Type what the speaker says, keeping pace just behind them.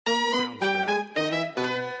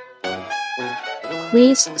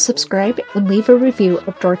Please subscribe and leave a review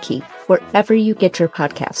of Dorky wherever you get your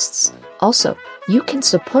podcasts. Also, you can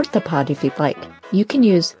support the pod if you'd like. You can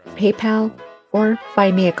use PayPal or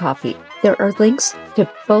Buy Me a Coffee. There are links to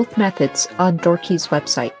both methods on Dorky's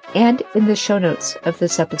website and in the show notes of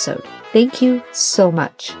this episode. Thank you so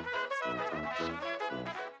much.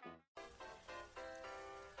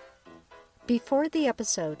 Before the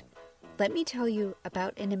episode, let me tell you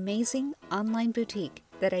about an amazing online boutique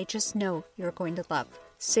that I just know you're going to love.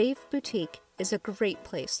 Save Boutique is a great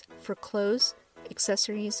place for clothes,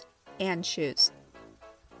 accessories, and shoes.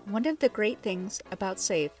 One of the great things about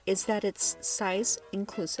Save is that it's size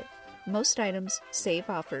inclusive. Most items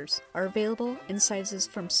Save offers are available in sizes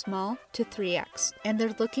from small to 3X, and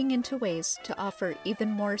they're looking into ways to offer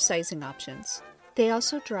even more sizing options. They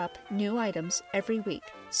also drop new items every week,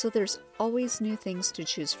 so there's always new things to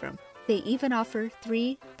choose from. They even offer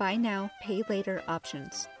 3 buy now, pay later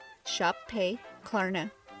options: Shop Pay, Klarna,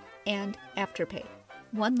 and Afterpay.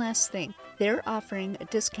 One last thing, they're offering a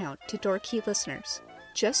discount to Dorky listeners.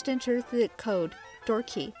 Just enter the code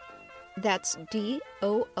DORKEY, that's DOORKEY,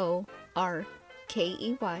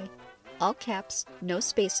 all caps, no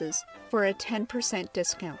spaces, for a 10%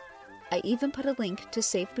 discount. I even put a link to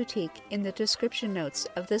Save Boutique in the description notes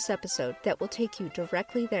of this episode that will take you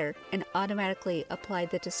directly there and automatically apply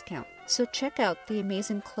the discount. So check out the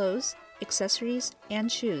amazing clothes, accessories,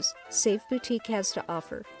 and shoes Save Boutique has to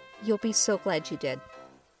offer. You'll be so glad you did.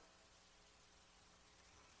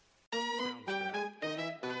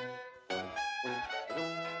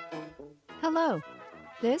 Hello,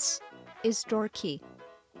 this is Dorky.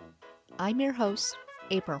 I'm your host,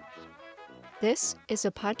 April. This is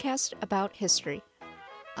a podcast about history.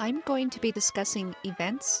 I'm going to be discussing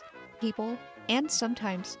events, people, and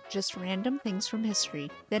sometimes just random things from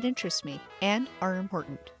history that interest me and are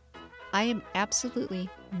important. I am absolutely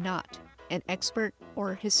not an expert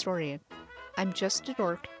or historian. I'm just a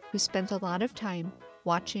dork who spends a lot of time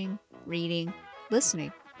watching, reading,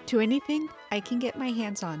 listening to anything I can get my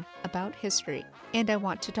hands on about history, and I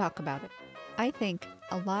want to talk about it. I think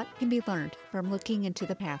a lot can be learned from looking into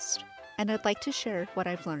the past, and I'd like to share what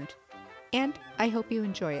I've learned, and I hope you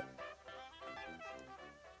enjoy it.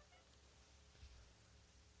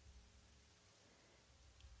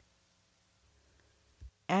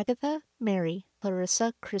 Agatha Mary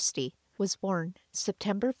Clarissa Christie was born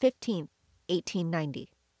September 15, 1890.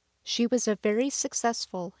 She was a very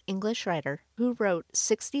successful English writer who wrote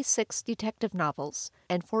 66 detective novels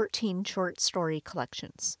and 14 short story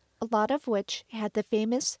collections, a lot of which had the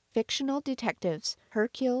famous fictional detectives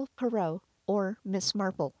Hercule Poirot or Miss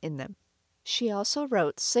Marple in them. She also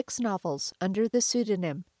wrote 6 novels under the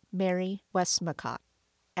pseudonym Mary Westmacott.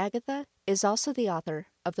 Agatha is also the author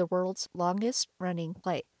of the world's longest-running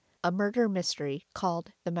play, a murder mystery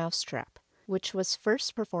called The Mousetrap, which was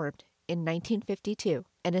first performed in 1952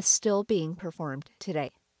 and is still being performed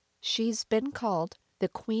today. She's been called the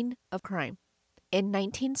Queen of Crime. In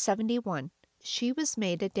 1971, she was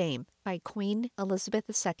made a dame by Queen Elizabeth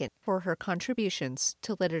II for her contributions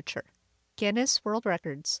to literature. Guinness World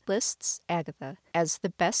Records lists Agatha as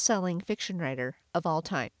the best-selling fiction writer of all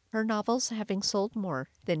time, her novels having sold more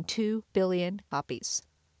than 2 billion copies.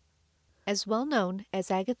 As well known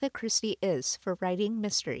as Agatha Christie is for writing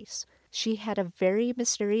mysteries, she had a very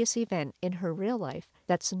mysterious event in her real life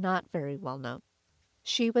that's not very well known.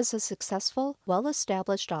 She was a successful,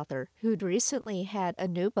 well-established author who'd recently had a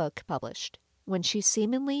new book published when she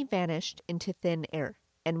seemingly vanished into thin air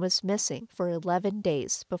and was missing for 11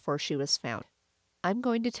 days before she was found. I'm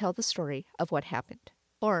going to tell the story of what happened,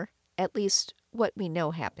 or at least what we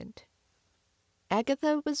know happened.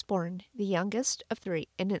 Agatha was born the youngest of 3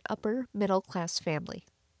 in an upper-middle-class family.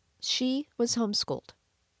 She was homeschooled.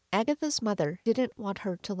 Agatha's mother didn't want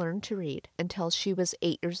her to learn to read until she was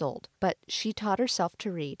 8 years old, but she taught herself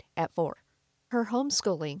to read at 4. Her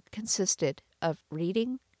homeschooling consisted of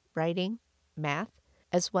reading, writing, math,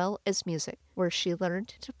 as well as music, where she learned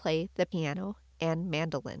to play the piano and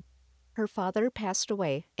mandolin. Her father passed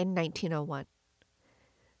away in 1901.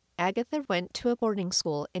 Agatha went to a boarding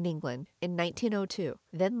school in England in 1902,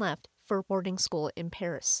 then left for boarding school in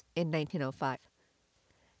Paris in 1905.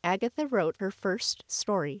 Agatha wrote her first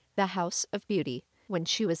story, The House of Beauty, when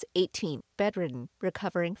she was 18, bedridden,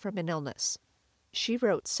 recovering from an illness. She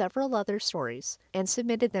wrote several other stories and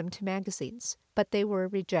submitted them to magazines, but they were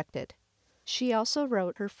rejected. She also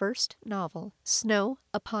wrote her first novel, Snow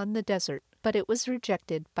Upon the Desert, but it was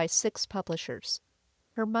rejected by 6 publishers.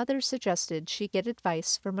 Her mother suggested she get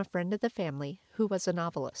advice from a friend of the family who was a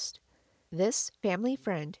novelist. This family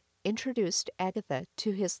friend introduced Agatha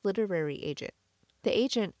to his literary agent. The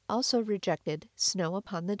agent also rejected Snow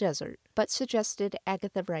Upon the Desert, but suggested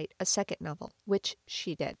Agatha write a second novel, which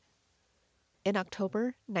she did. In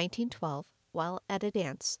October 1912, while at a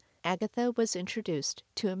dance, Agatha was introduced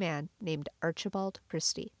to a man named Archibald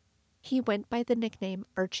Christie. He went by the nickname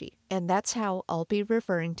Archie, and that's how I'll be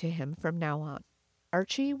referring to him from now on.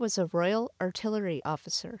 Archie was a Royal Artillery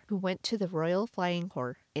officer who went to the Royal Flying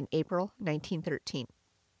Corps in April 1913.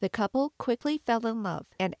 The couple quickly fell in love,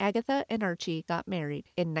 and Agatha and Archie got married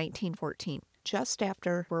in 1914, just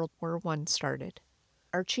after World War I started.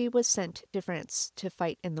 Archie was sent to France to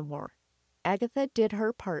fight in the war. Agatha did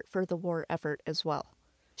her part for the war effort as well.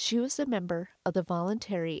 She was a member of the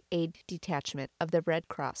Voluntary Aid Detachment of the Red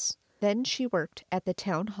Cross. Then she worked at the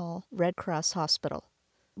Town Hall Red Cross Hospital.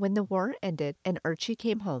 When the war ended and Archie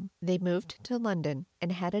came home, they moved to London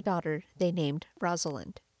and had a daughter they named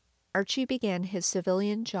Rosalind. Archie began his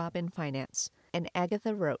civilian job in finance, and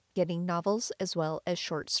Agatha wrote, getting novels as well as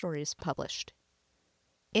short stories published.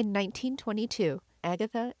 In 1922,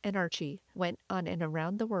 Agatha and Archie went on an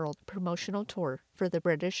around-the-world promotional tour for the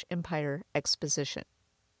British Empire Exposition.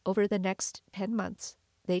 Over the next 10 months,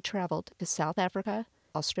 they traveled to South Africa,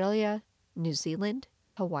 Australia, New Zealand,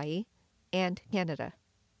 Hawaii, and Canada.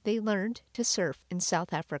 They learned to surf in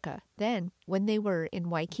South Africa. Then, when they were in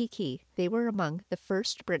Waikiki, they were among the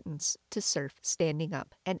first Britons to surf standing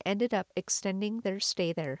up and ended up extending their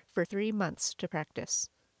stay there for 3 months to practice.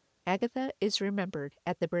 Agatha is remembered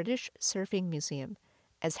at the British Surfing Museum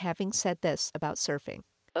as having said this about surfing.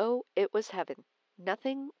 "Oh, it was heaven.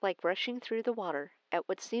 Nothing like rushing through the water at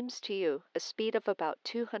what seems to you a speed of about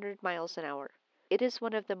 200 miles an hour. It is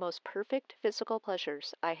one of the most perfect physical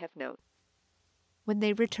pleasures I have known." When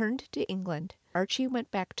they returned to England, Archie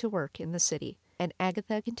went back to work in the city, and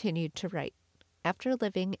Agatha continued to write. After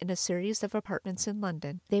living in a series of apartments in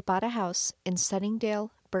London, they bought a house in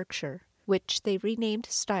Sunningdale, Berkshire, which they renamed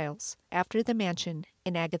Styles after the mansion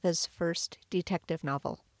in Agatha's first detective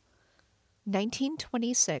novel.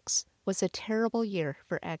 1926 was a terrible year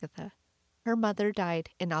for Agatha. Her mother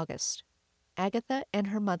died in August. Agatha and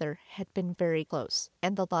her mother had been very close,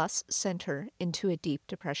 and the loss sent her into a deep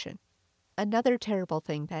depression. Another terrible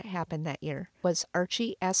thing that happened that year was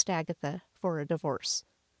Archie asked Agatha for a divorce.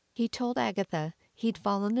 He told Agatha he'd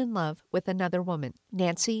fallen in love with another woman,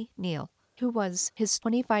 Nancy Neal, who was his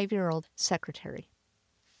 25-year-old secretary.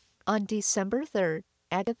 On December 3rd,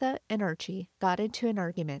 Agatha and Archie got into an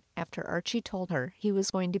argument after Archie told her he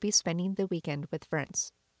was going to be spending the weekend with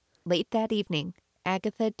friends. Late that evening,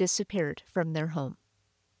 Agatha disappeared from their home.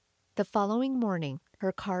 The following morning,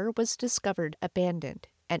 her car was discovered abandoned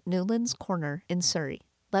at Newlands Corner in Surrey,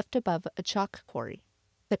 left above a chalk quarry.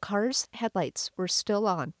 The car's headlights were still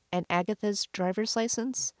on, and Agatha's driver's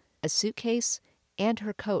license, a suitcase, and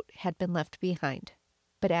her coat had been left behind.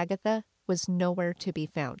 But Agatha was nowhere to be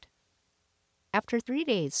found. After 3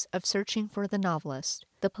 days of searching for the novelist,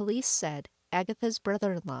 the police said Agatha's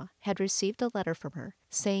brother-in-law had received a letter from her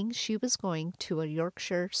saying she was going to a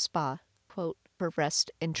Yorkshire spa, quote, for rest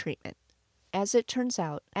and treatment. As it turns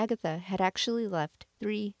out, Agatha had actually left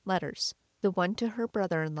 3 letters. The one to her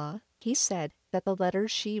brother-in-law, he said that the letter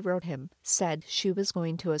she wrote him said she was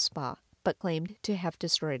going to a spa, but claimed to have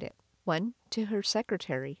destroyed it. One to her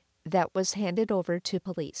secretary, that was handed over to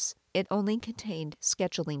police. It only contained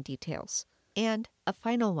scheduling details. And a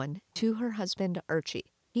final one to her husband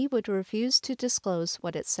Archie. He would refuse to disclose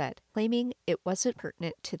what it said, claiming it wasn't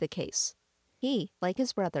pertinent to the case. He, like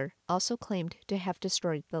his brother, also claimed to have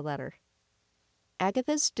destroyed the letter.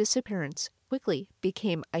 Agatha's disappearance quickly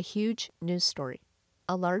became a huge news story.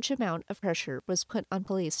 A large amount of pressure was put on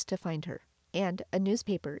police to find her, and a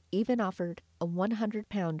newspaper even offered a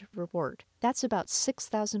 £100 reward. That's about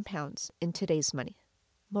 £6,000 in today's money.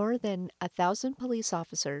 More than 1,000 police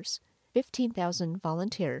officers, 15,000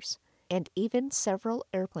 volunteers, and even several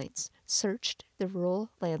airplanes searched the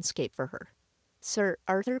rural landscape for her. Sir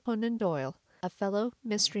Arthur Conan Doyle, a fellow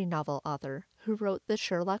mystery novel author who wrote the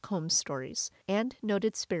Sherlock Holmes stories and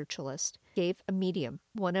noted spiritualist, gave a medium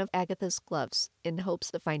one of Agatha's gloves in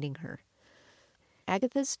hopes of finding her.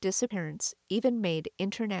 Agatha's disappearance even made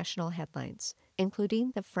international headlines,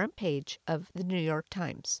 including the front page of the New York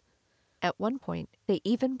Times. At one point, they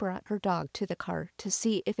even brought her dog to the car to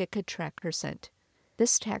see if it could track her scent.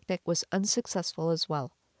 This tactic was unsuccessful as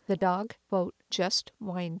well. The dog, quote, just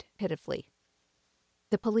whined pitifully.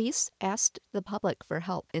 The police asked the public for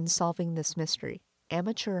help in solving this mystery.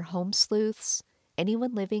 Amateur home sleuths,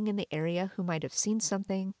 anyone living in the area who might have seen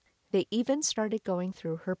something. They even started going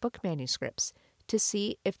through her book manuscripts to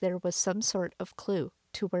see if there was some sort of clue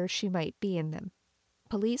to where she might be in them.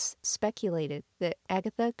 Police speculated that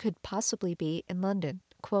Agatha could possibly be in London,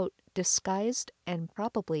 quote, disguised and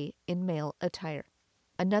probably in male attire.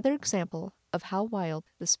 Another example of how wild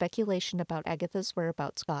the speculation about Agatha's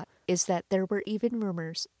whereabouts got is that there were even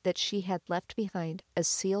rumors that she had left behind a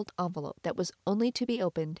sealed envelope that was only to be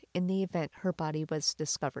opened in the event her body was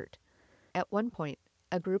discovered. At one point,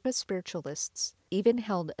 a group of spiritualists even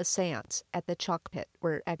held a seance at the chalk pit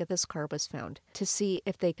where Agatha's car was found to see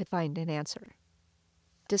if they could find an answer.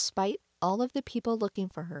 Despite all of the people looking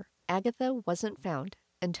for her, Agatha wasn't found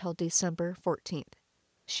until December 14th.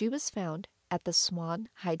 She was found at the Swan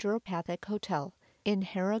Hydropathic Hotel in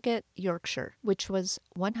Harrogate, Yorkshire, which was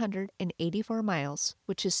 184 miles,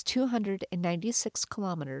 which is 296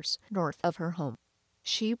 kilometers north of her home.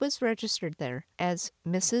 She was registered there as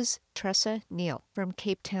Mrs. Tressa Neal from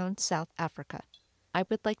Cape Town, South Africa. I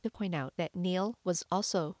would like to point out that Neal was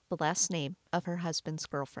also the last name of her husband's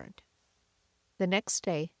girlfriend. The next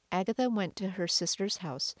day, Agatha went to her sister's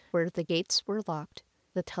house where the gates were locked,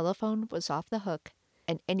 the telephone was off the hook,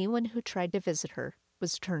 and anyone who tried to visit her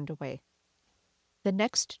was turned away. The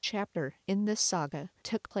next chapter in this saga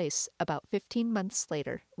took place about 15 months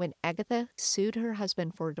later when Agatha sued her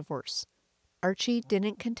husband for divorce. Archie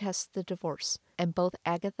didn't contest the divorce, and both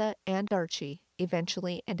Agatha and Archie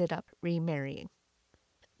eventually ended up remarrying.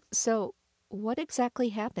 So, what exactly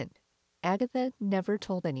happened? Agatha never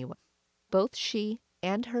told anyone. Both she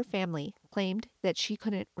and her family claimed that she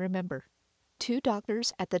couldn't remember. Two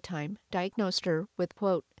doctors at the time diagnosed her with,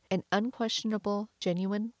 quote, an unquestionable,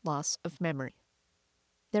 genuine loss of memory.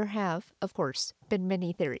 There have, of course, been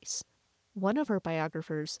many theories. One of her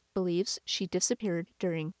biographers believes she disappeared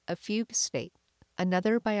during a fugue state.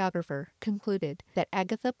 Another biographer concluded that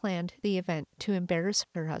Agatha planned the event to embarrass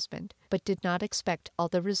her husband, but did not expect all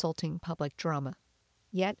the resulting public drama.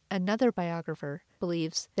 Yet another biographer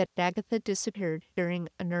believes that Agatha disappeared during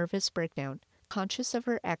a nervous breakdown, conscious of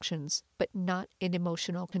her actions, but not in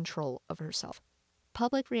emotional control of herself.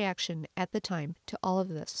 Public reaction at the time to all of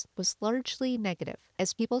this was largely negative,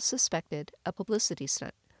 as people suspected a publicity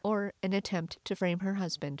stunt or an attempt to frame her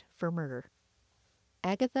husband for murder.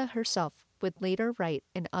 Agatha herself would later write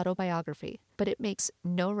an autobiography, but it makes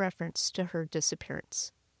no reference to her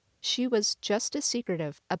disappearance. She was just as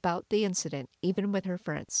secretive about the incident, even with her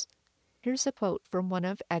friends. Here's a quote from one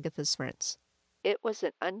of Agatha's friends. It was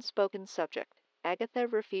an unspoken subject. Agatha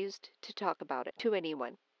refused to talk about it to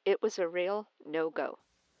anyone. It was a real no-go.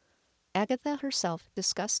 Agatha herself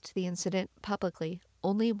discussed the incident publicly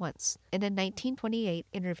only once in a 1928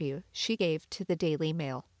 interview she gave to the Daily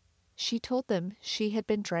Mail. She told them she had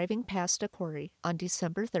been driving past a quarry on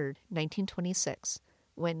December 3, 1926,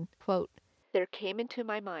 when, quote, there came into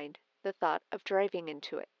my mind the thought of driving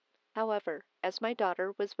into it. However, as my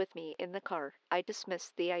daughter was with me in the car, I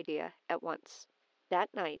dismissed the idea at once.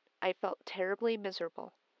 That night, I felt terribly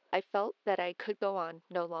miserable. I felt that I could go on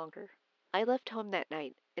no longer. I left home that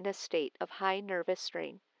night in a state of high nervous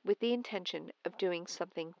strain, with the intention of doing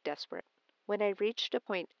something desperate. When I reached a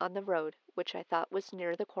point on the road which I thought was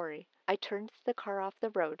near the quarry, I turned the car off the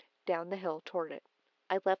road down the hill toward it.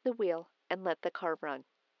 I left the wheel and let the car run.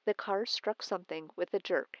 The car struck something with a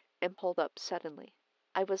jerk and pulled up suddenly.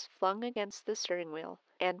 I was flung against the steering wheel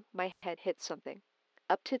and my head hit something.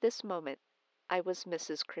 Up to this moment, I was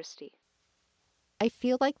Mrs. Christie. I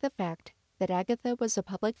feel like the fact that Agatha was a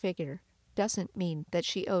public figure doesn't mean that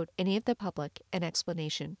she owed any of the public an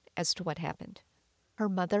explanation as to what happened. Her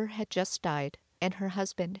mother had just died, and her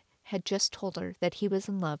husband had just told her that he was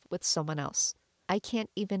in love with someone else. I can't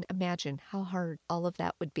even imagine how hard all of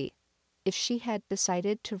that would be. If she had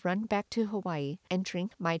decided to run back to Hawaii and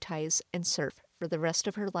drink Mai Tais and surf for the rest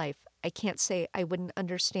of her life, I can't say I wouldn't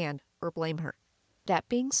understand or blame her. That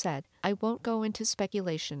being said, I won't go into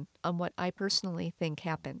speculation on what I personally think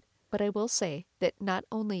happened. But I will say that not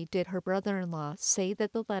only did her brother-in-law say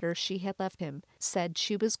that the letter she had left him said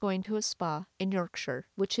she was going to a spa in Yorkshire,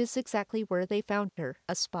 which is exactly where they found her,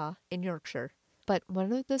 a spa in Yorkshire, but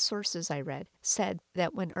one of the sources I read said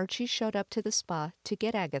that when Archie showed up to the spa to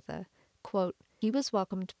get Agatha, quote, he was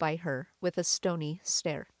welcomed by her with a stony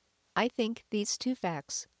stare. I think these two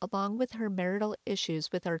facts, along with her marital issues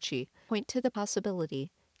with Archie, point to the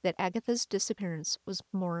possibility that Agatha's disappearance was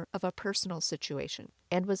more of a personal situation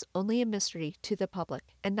and was only a mystery to the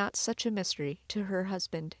public and not such a mystery to her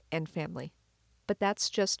husband and family. But that's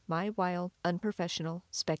just my wild, unprofessional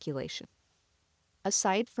speculation.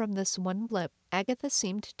 Aside from this one blip, Agatha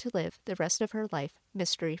seemed to live the rest of her life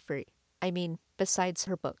mystery-free. I mean, besides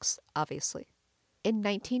her books, obviously. In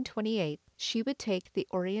 1928, she would take the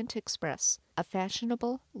Orient Express, a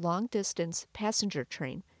fashionable, long-distance passenger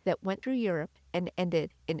train that went through Europe and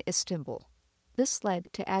ended in Istanbul. This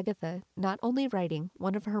led to Agatha not only writing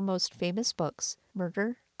one of her most famous books,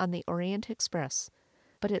 Murder on the Orient Express,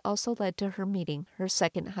 but it also led to her meeting her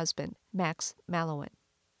second husband, Max Mallowan.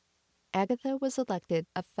 Agatha was elected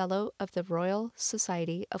a Fellow of the Royal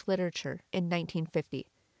Society of Literature in 1950.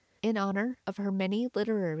 In honor of her many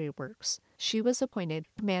literary works, she was appointed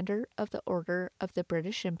Commander of the Order of the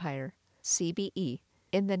British Empire, CBE,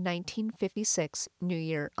 in the 1956 New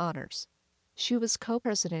Year Honors. She was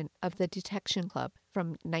co-president of the Detection Club from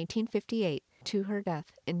 1958 to her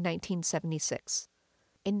death in 1976.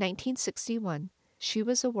 In 1961, she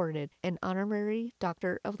was awarded an honorary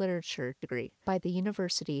Doctor of Literature degree by the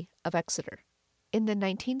University of Exeter. In the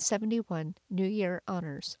 1971 New Year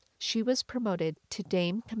Honors, she was promoted to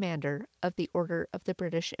Dame Commander of the Order of the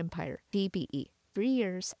British Empire, DBE, 3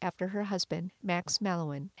 years after her husband, Max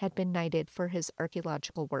Mallowan, had been knighted for his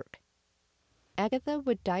archaeological work. Agatha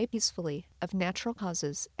would die peacefully of natural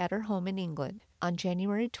causes at her home in England on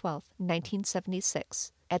January 12,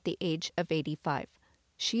 1976, at the age of 85.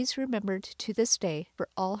 She's remembered to this day for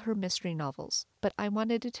all her mystery novels, but I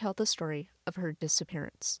wanted to tell the story of her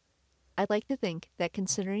disappearance. I like to think that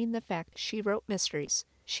considering the fact she wrote mysteries,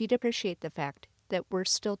 she'd appreciate the fact that we're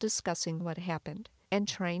still discussing what happened and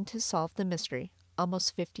trying to solve the mystery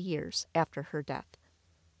almost 50 years after her death.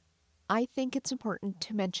 I think it's important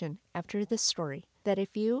to mention after this story that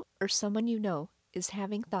if you or someone you know is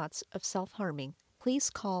having thoughts of self-harming,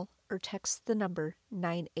 please call or text the number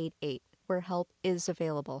 988 where help is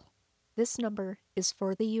available. This number is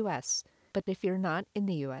for the U.S., but if you're not in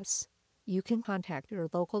the U.S., you can contact your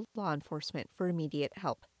local law enforcement for immediate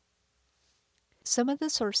help. Some of the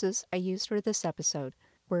sources I used for this episode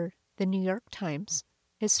were the New York Times,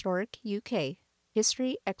 Historic UK,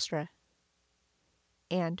 History Extra,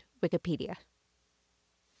 and Wikipedia.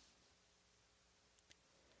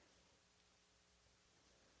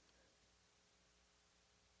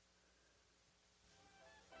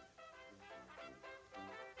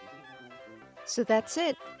 So that's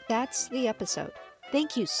it. That's the episode.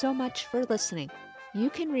 Thank you so much for listening. You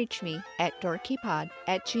can reach me at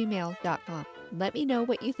dorkypod@gmail.com. Let me know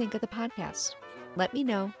what you think of the podcast. Let me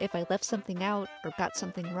know if I left something out or got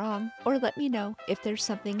something wrong, or let me know if there's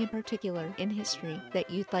something in particular in history that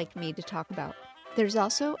you'd like me to talk about. There's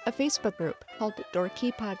also a Facebook group called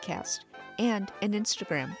Dorky Podcast and an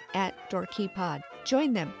Instagram @DorkyPod.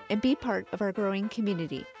 Join them and be part of our growing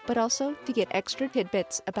community, but also to get extra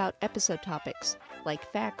tidbits about episode topics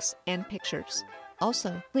like facts and pictures.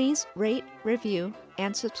 Also, please rate, review,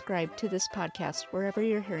 and subscribe to this podcast wherever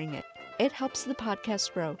you're hearing it. It helps the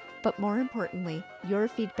podcast grow, but more importantly, your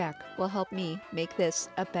feedback will help me make this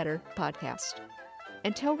a better podcast.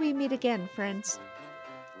 Until we meet again, friends.